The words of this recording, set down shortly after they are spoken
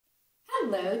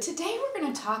Hello, today we're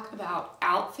going to talk about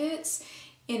outfits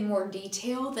in more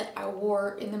detail that I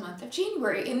wore in the month of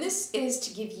January. And this is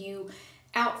to give you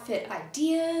outfit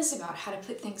ideas about how to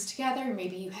put things together.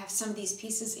 Maybe you have some of these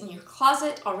pieces in your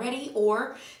closet already,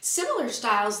 or similar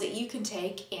styles that you can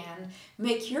take and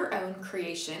make your own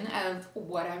creation of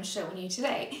what I'm showing you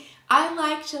today. I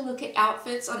like to look at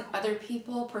outfits on other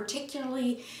people,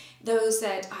 particularly those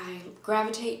that I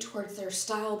gravitate towards their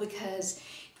style, because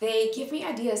they give me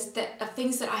ideas of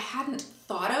things that I hadn't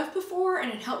thought of before,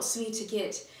 and it helps me to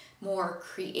get more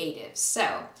creative.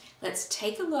 So let's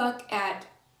take a look at,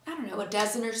 I don't know, a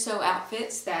dozen or so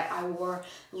outfits that I wore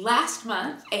last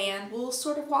month, and we'll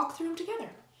sort of walk through them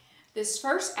together. This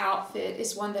first outfit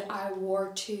is one that I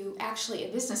wore to actually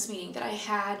a business meeting that I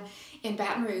had in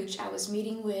Baton Rouge. I was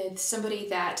meeting with somebody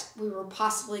that we were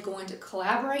possibly going to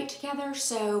collaborate together,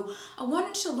 so I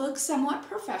wanted to look somewhat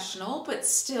professional, but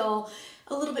still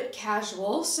a little bit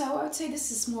casual. So I would say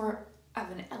this is more of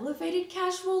an elevated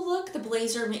casual look. The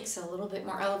blazer makes it a little bit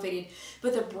more elevated,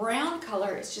 but the brown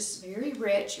color is just very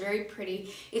rich, very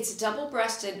pretty. It's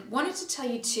double-breasted. Wanted to tell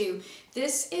you too,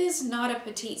 this is not a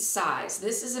petite size.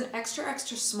 This is an extra,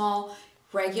 extra small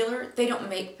regular. They don't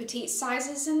make petite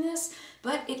sizes in this,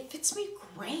 but it fits me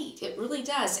great. It really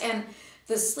does. And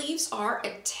the sleeves are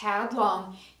a tad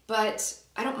long, but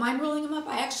I don't mind rolling them up.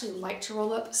 I actually like to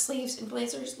roll up sleeves in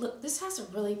blazers. Look, this has a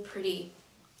really pretty,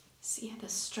 see the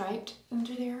striped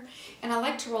under there? And I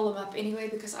like to roll them up anyway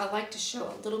because I like to show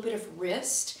a little bit of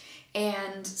wrist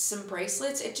and some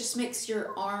bracelets. It just makes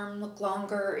your arm look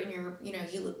longer and you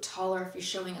look taller if you're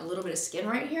showing a little bit of skin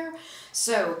right here.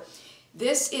 So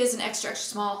this is an extra, extra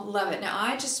small. Love it. Now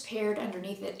I just paired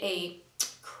underneath it a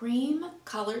cream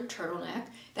colored turtleneck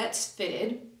that's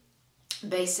fitted.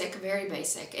 Basic, very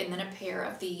basic, and then a pair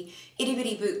of the itty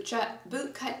bitty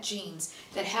boot cut jeans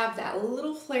that have that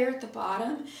little flare at the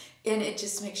bottom, and it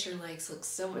just makes your legs look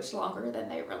so much longer than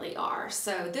they really are.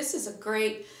 So this is a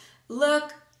great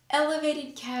look,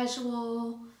 elevated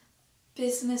casual,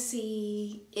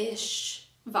 businessy-ish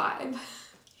vibe.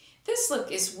 This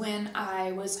look is when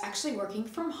I was actually working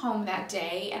from home that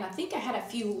day, and I think I had a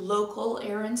few local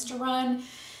errands to run,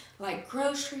 like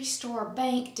grocery store,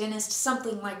 bank, dentist,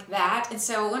 something like that. And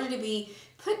so I wanted to be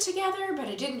put together, but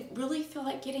I didn't really feel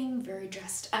like getting very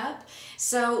dressed up.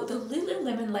 So the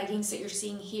Lululemon leggings that you're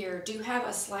seeing here do have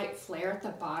a slight flare at the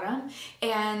bottom,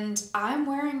 and I'm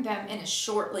wearing them in a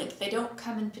short length. They don't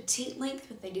come in petite length,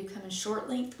 but they do come in short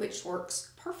length, which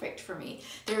works perfect for me.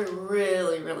 They're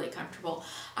really, really comfortable.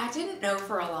 I didn't know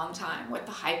for a long time what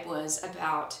the hype was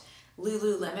about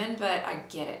Lululemon, but I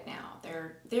get it now.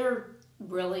 They're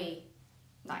really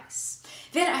nice.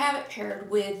 Then I have it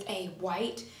paired with a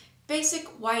white, basic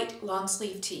white long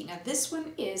sleeve tee. Now this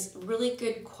one is really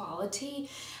good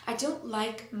quality. I don't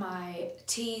like my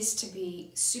tees to be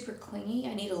super clingy.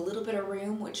 I need a little bit of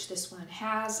room, which this one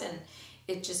has, and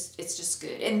it's just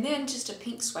good. And then just a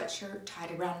pink sweatshirt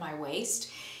tied around my waist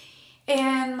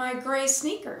and my gray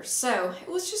sneakers. So it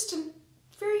was just a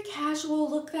very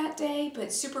casual look that day,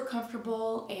 but super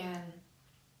comfortable and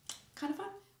kind of fun.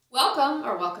 Welcome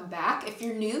or welcome back. If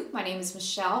you're new, my name is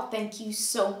Michelle. Thank you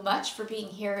so much for being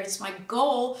here. It's my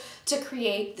goal to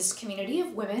create this community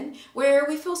of women where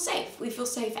we feel safe. We feel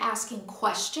safe asking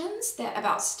questions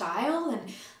about style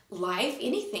and life,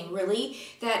 anything really,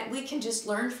 that we can just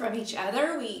learn from each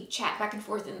other. We chat back and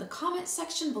forth in the comment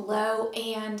section below,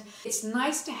 and it's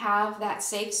nice to have that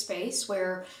safe space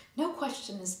where no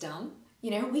question is dumb.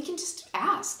 We can just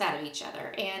ask that of each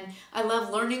other, and I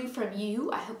love learning from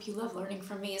you. I hope you love learning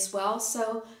from me as well,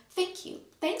 so thank you.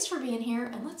 Thanks for being here,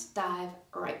 and let's dive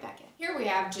right back in. Here we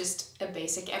have just a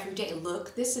basic everyday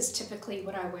look. This is typically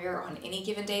what I wear on any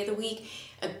given day of the week.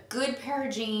 A good pair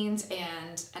of jeans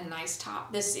and a nice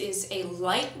top. This is a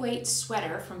lightweight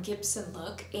sweater from Gibson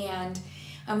Look, and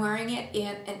I'm wearing it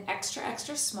in an extra,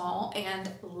 extra small and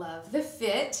love the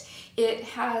fit. It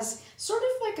has sort of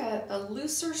like a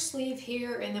looser sleeve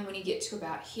here, and then when you get to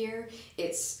about here,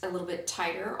 it's a little bit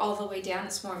tighter. All the way down,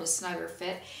 it's more of a snugger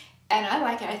fit. And I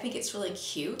like it. I think it's really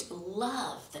cute.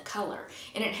 Love the color.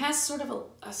 And it has sort of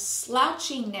a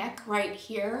slouchy neck right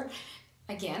here.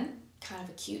 Again, kind of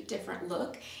a cute, different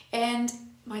look. And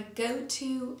my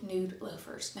go-to nude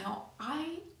loafers. Now,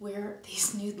 I wear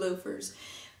these nude loafers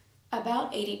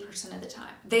about 80% of the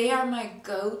time. They are my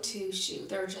go-to shoe.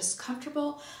 They're just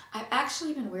comfortable. I've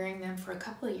actually been wearing them for a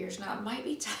couple of years now. It might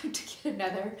be time to get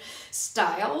another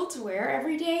style to wear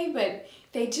every day, but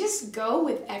they just go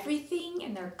with everything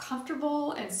and they're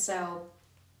comfortable, and so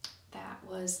that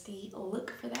was the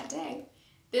look for that day.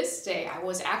 This day I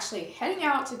was actually heading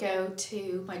out to go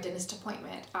to my dentist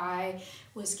appointment. I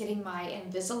was getting my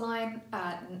Invisalign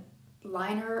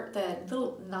liner, the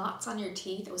little knots on your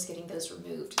teeth, I was getting those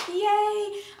removed.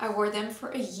 Yay! I wore them for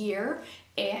a year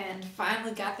and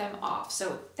finally got them off.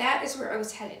 So that is where I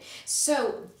was headed.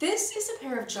 So this is a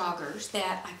pair of joggers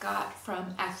that I got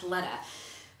from Athleta.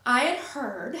 I had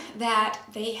heard that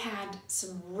they had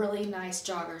some really nice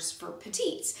joggers for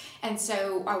petites, and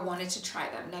so I wanted to try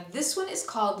them. Now this one is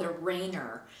called the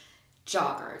Rainer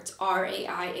jogger. It's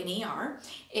R-A-I-N-E-R,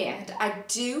 and I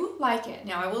do like it.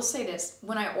 Now I will say this,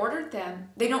 when I ordered them,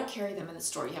 they don't carry them in the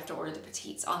store. You have to order the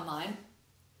petites online.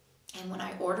 And when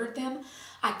I ordered them,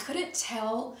 I couldn't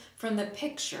tell from the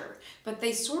picture, but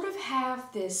they sort of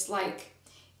have this like,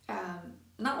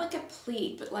 not like a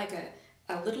pleat, but like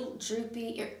a little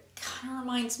droopy, it kind of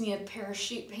reminds me of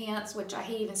parachute pants, which I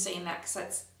hate even saying that because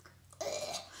that's,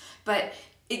 but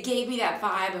it gave me that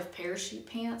vibe of parachute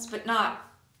pants, but not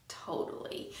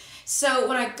totally. So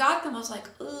when I got them, I was like,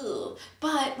 ooh,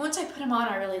 but once I put them on,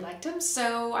 I really liked them.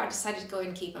 So I decided to go ahead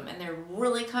and keep them, and they're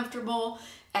really comfortable.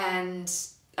 And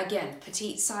again,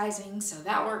 petite sizing, so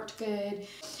that worked good.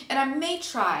 And I may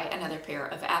try another pair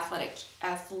of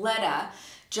Athleta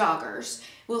joggers.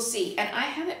 We'll see. And I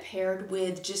have it paired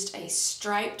with just a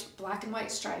striped, black and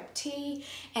white striped tee,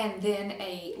 and then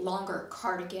a longer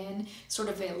cardigan, sort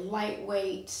of a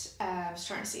lightweight, I was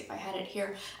trying to see if I had it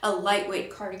here, a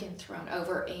lightweight cardigan thrown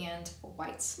over, and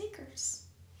white sneakers.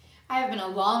 I have been a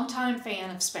longtime fan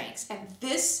of Spanx, and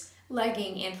this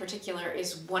legging in particular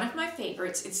is one of my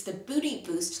favorites. It's the Booty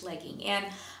Boost legging, and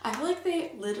I feel like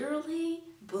they literally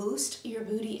boost your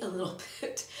booty a little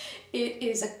bit. It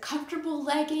is a comfortable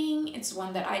legging. It's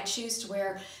one that I choose to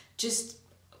wear just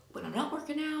when I'm not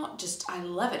working out. Just, I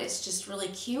love it. It's just really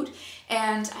cute.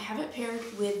 And I have it paired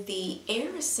with the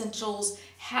Air Essentials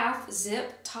half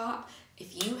zip top.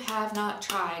 If you have not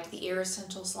tried the Air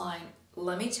Essentials line,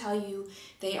 let me tell you,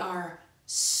 they are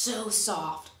so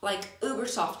soft, like uber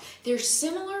soft. They're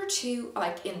similar to,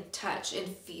 like in touch and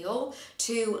feel,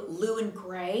 to Lou and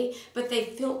Grey, but they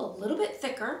feel a little bit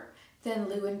thicker than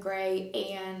Lou and Grey,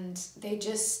 and they're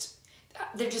just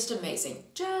amazing.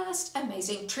 Just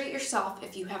amazing. Treat yourself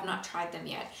if you have not tried them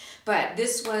yet. But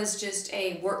this was just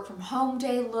a work from home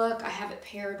day look. I have it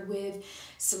paired with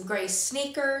some gray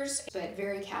sneakers, but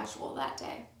very casual that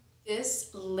day. This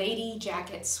lady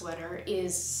jacket sweater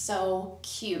is so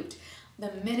cute.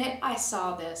 The minute I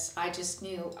saw this, I just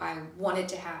knew I wanted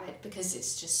to have it because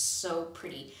it's just so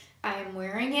pretty. I am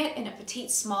wearing it in a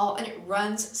petite small, and it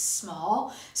runs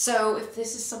small. So if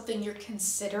this is something you're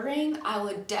considering, I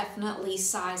would definitely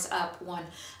size up one.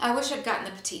 I wish I'd gotten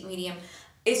the petite medium.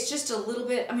 It's just a little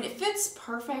bit, I mean, it fits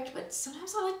perfect, but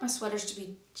sometimes I like my sweaters to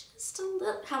be just a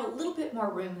little, have a little bit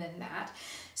more room than that.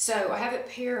 So I have it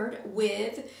paired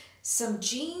with some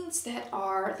jeans that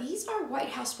are, these are White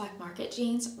House Black Market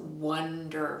jeans.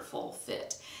 Wonderful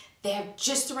fit. They have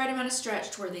just the right amount of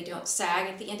stretch to where they don't sag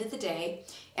at the end of the day.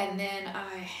 And then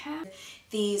I have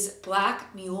these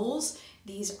black mules.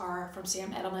 These are from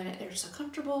Sam Edelman. They're so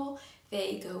comfortable.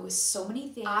 They go with so many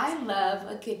things. I love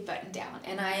a good button down,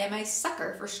 and I am a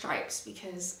sucker for stripes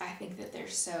because I think that they're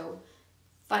so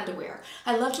fun to wear.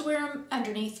 I love to wear them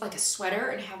underneath like a sweater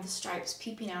and have the stripes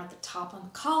peeping out at the top on the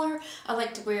collar. I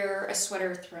like to wear a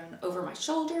sweater thrown over my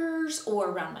shoulders or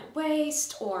around my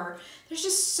waist, or there's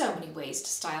just so many ways to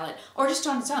style it, or just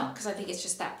on its own because I think it's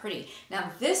just that pretty.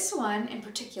 Now this one in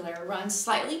particular runs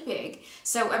slightly big,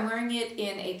 so I'm wearing it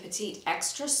in a petite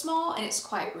extra small, and it's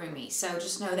quite roomy, so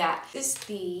just know that. This is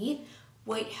the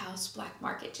White House Black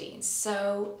Market jeans.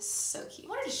 So cute. I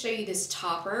wanted to show you this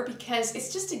topper because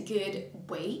it's just a good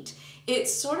weight.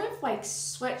 It's sort of like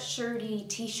sweatshirty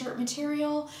t-shirt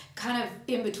material, kind of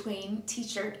in between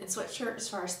t-shirt and sweatshirt as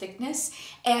far as thickness.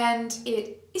 And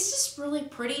it's just really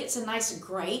pretty. It's a nice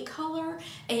gray color,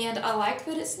 and I like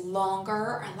that it's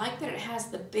longer. I like that it has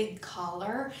the big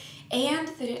collar, and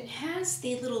that it has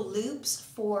the little loops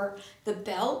for the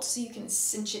belt so you can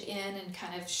cinch it in and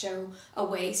kind of show a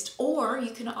waist, or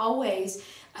you can always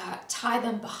tie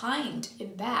them behind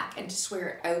and back and just wear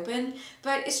it open.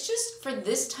 But it's just, for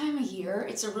this time of year,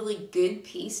 it's a really good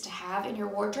piece to have in your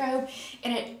wardrobe.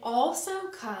 And it also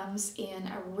comes in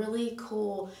a really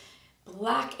cool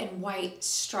black and white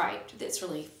stripe that's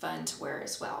really fun to wear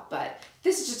as well. But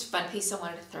this is just a fun piece I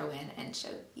wanted to throw in and show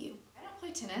you. I don't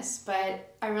play tennis,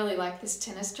 but I really like this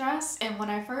tennis dress. And when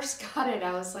I first got it,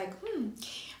 I was like,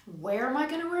 where am I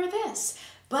gonna wear this?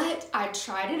 But I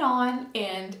tried it on,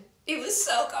 and it was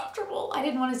so comfortable. I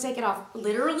didn't want to take it off.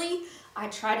 Literally, I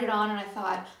tried it on and I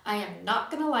thought, I am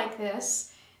not gonna like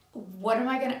this. Where am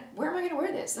I gonna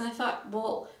wear this? And I thought,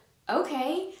 well,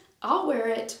 okay, I'll wear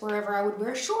it wherever I would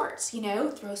wear shorts, you know,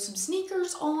 throw some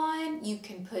sneakers on. You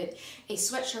can put a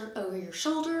sweatshirt over your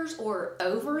shoulders or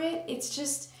over it. It's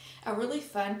just a really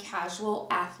fun, casual,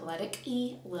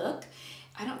 athletic-y look.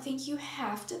 I don't think you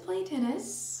have to play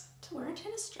tennis to wear a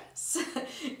tennis dress.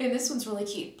 And this one's really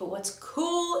cute. But what's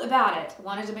cool about it, I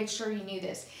wanted to make sure you knew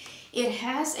this, it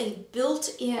has a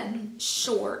built-in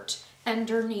short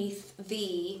underneath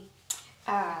the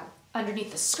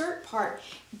skirt part,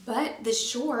 but the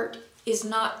short is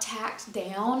not tacked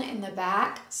down in the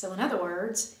back. So in other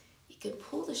words, you could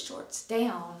pull the shorts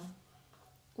down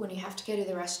when you have to go to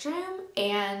the restroom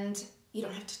and you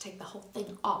don't have to take the whole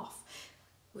thing off,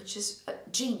 which is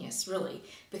genius, really,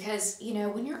 because, you know,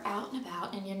 when you're out and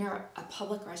about and you're in a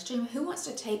public restroom, who wants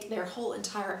to take their whole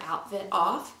entire outfit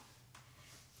off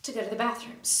to go to the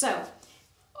bathroom? So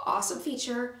awesome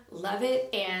feature, love it.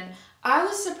 And I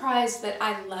was surprised that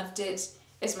I loved it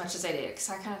as much as I did, because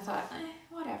I kind of thought,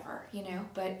 whatever, you know,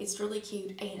 but it's really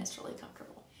cute and it's really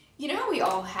comfortable. You know how we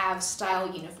all have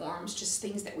style uniforms, just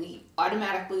things that we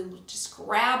automatically just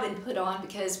grab and put on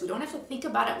because we don't have to think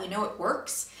about it, we know it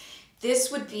works?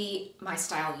 This would be my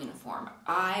style uniform.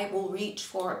 I will reach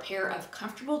for a pair of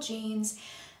comfortable jeans,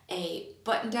 a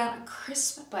button down, a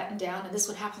crisp button down, and this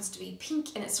one happens to be pink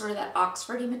and it's sort of that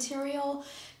Oxfordy material,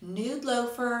 nude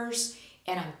loafers,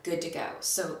 and I'm good to go.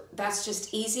 So that's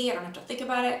just easy. I don't have to think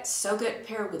about it. So good,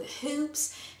 paired with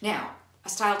hoops. Now, a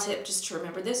style tip just to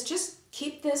remember this, just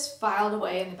keep this filed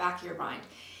away in the back of your mind.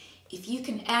 If you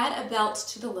can add a belt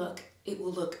to the look, it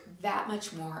will look that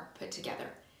much more put together.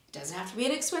 It doesn't have to be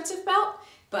an expensive belt,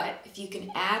 but if you can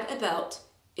add a belt,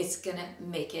 it's gonna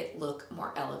make it look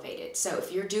more elevated. So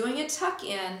if you're doing a tuck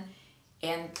in,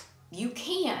 and you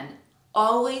can,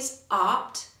 always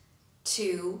opt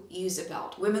to use a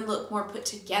belt. Women look more put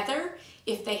together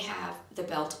if they have the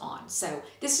belt on. So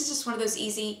this is just one of those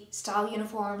easy style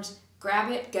uniforms.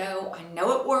 Grab it, go. I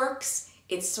know it works.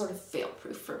 It's sort of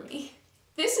fail-proof for me.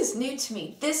 This is new to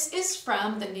me. This is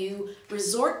from the new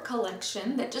Resort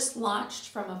collection that just launched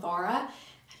from Averitt. I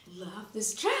love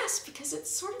this dress because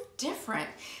it's sort of different.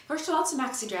 First of all, it's a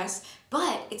maxi dress,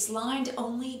 but it's lined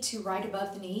only to right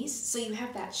above the knees. So you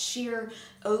have that sheer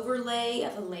overlay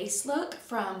of a lace look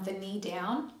from the knee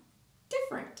down.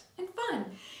 Different and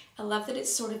fun. I love that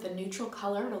it's sort of a neutral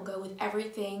color. It'll go with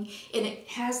everything. And it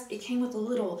came with a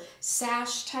little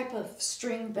sash type of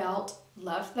string belt.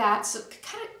 Love that. So it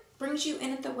kind of brings you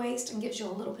in at the waist and gives you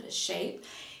a little bit of shape.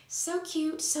 So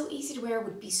cute, so easy to wear.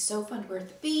 Would be so fun to wear at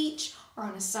the beach or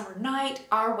on a summer night.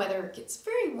 Our weather gets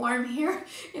very warm here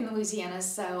in Louisiana,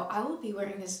 so I will be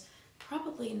wearing this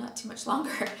probably not too much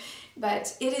longer.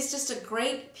 But it is just a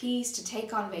great piece to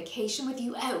take on vacation with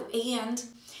you. Oh, and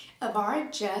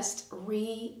Averitt just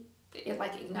redid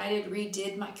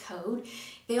my code.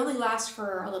 They only last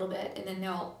for a little bit and then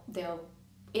they'll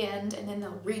end and then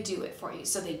they'll redo it for you.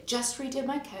 So they just redid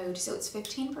my code, so it's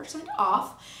 15%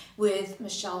 off with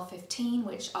Michelle15,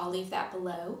 which I'll leave that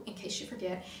below in case you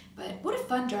forget. But what a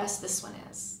fun dress this one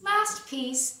is. Last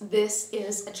piece, this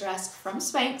is a dress from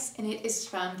Spanx and it is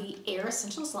from the Air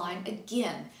Essentials line.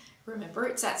 Again, remember,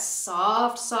 it's that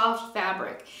soft, soft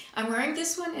fabric. I'm wearing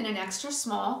this one in an extra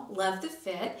small. Love the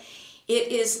fit. It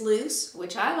is loose,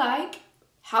 which I like.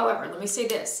 However, let me say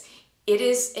this. It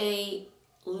is a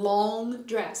long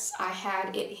dress. I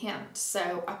had it hemmed,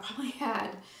 so I probably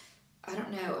had, I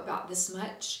don't know, about this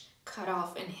much cut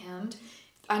off and hemmed.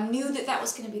 I knew that that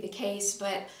was going to be the case,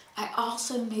 but I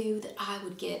also knew that I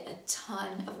would get a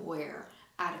ton of wear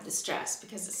out of this dress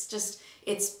because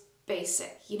it's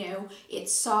basic, you know,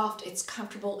 it's soft, it's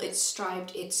comfortable, it's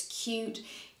striped, it's cute.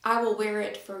 I will wear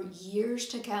it for years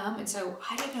to come, and so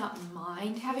I did not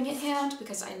mind having it hemmed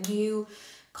because I knew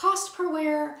cost per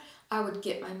wear, I would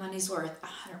get my money's worth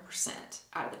 100%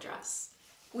 out of the dress.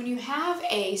 When you have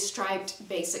a striped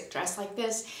basic dress like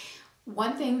this,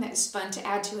 one thing that is fun to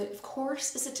add to it, of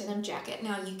course, is a denim jacket.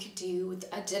 Now you could do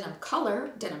a denim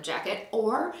color denim jacket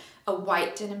or a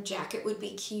white denim jacket would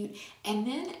be cute. And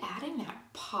then adding that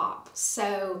pop.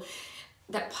 So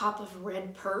that pop of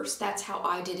red purse, that's how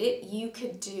I did it. You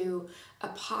could do a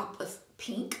pop of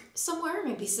pink somewhere,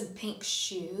 maybe some pink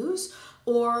shoes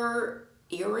or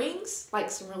earrings, like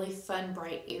some really fun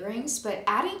bright earrings. But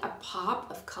adding a pop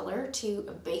of color to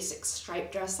a basic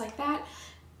striped dress like that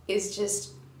is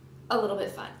just a little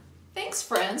bit fun. Thanks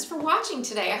friends for watching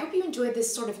today. I hope you enjoyed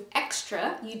this sort of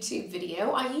extra YouTube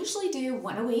video. I usually do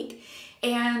one a week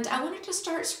and I wanted to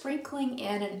start sprinkling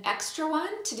in an extra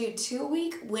one to do 2 a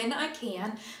week when I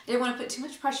can. I didn't want to put too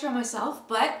much pressure on myself,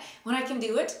 but when I can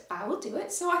do it, I will do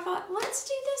it. So I thought, let's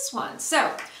do this one.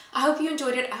 So I hope you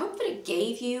enjoyed it. I hope that it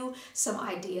gave you some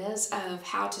ideas of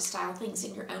how to style things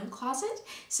in your own closet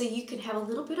so you can have a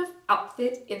little bit of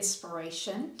outfit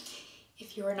inspiration.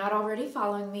 If you are not already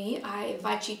following me, I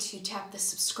invite you to tap the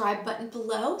subscribe button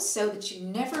below so that you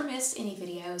never miss any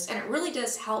videos. And it really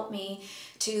does help me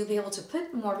to be able to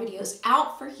put more videos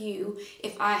out for you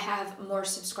if I have more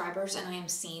subscribers and I am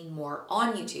seen more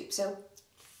on YouTube. So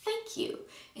thank you.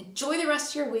 Enjoy the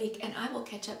rest of your week, and I will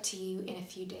catch up to you in a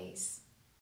few days.